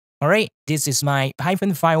Alright, this is my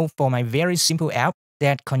Python file for my very simple app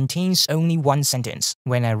that contains only one sentence.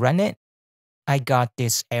 When I run it, I got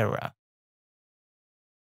this error.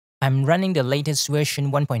 I'm running the latest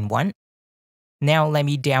version 1.1. Now let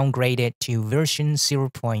me downgrade it to version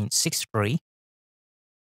 0.63.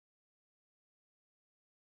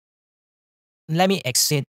 Let me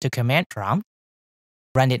exit the command prompt.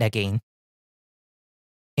 Run it again.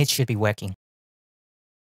 It should be working.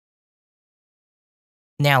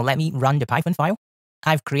 Now let me run the Python file.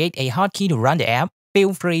 I've created a hotkey to run the app.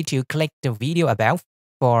 Feel free to click the video above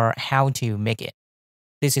for how to make it.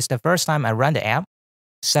 This is the first time I run the app,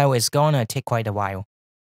 so it's gonna take quite a while.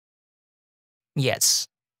 Yes,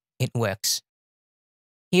 it works.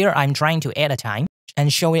 Here I'm trying to add a time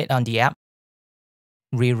and show it on the app.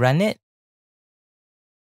 Rerun it,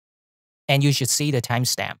 and you should see the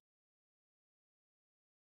timestamp.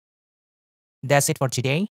 That's it for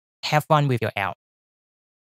today. Have fun with your app.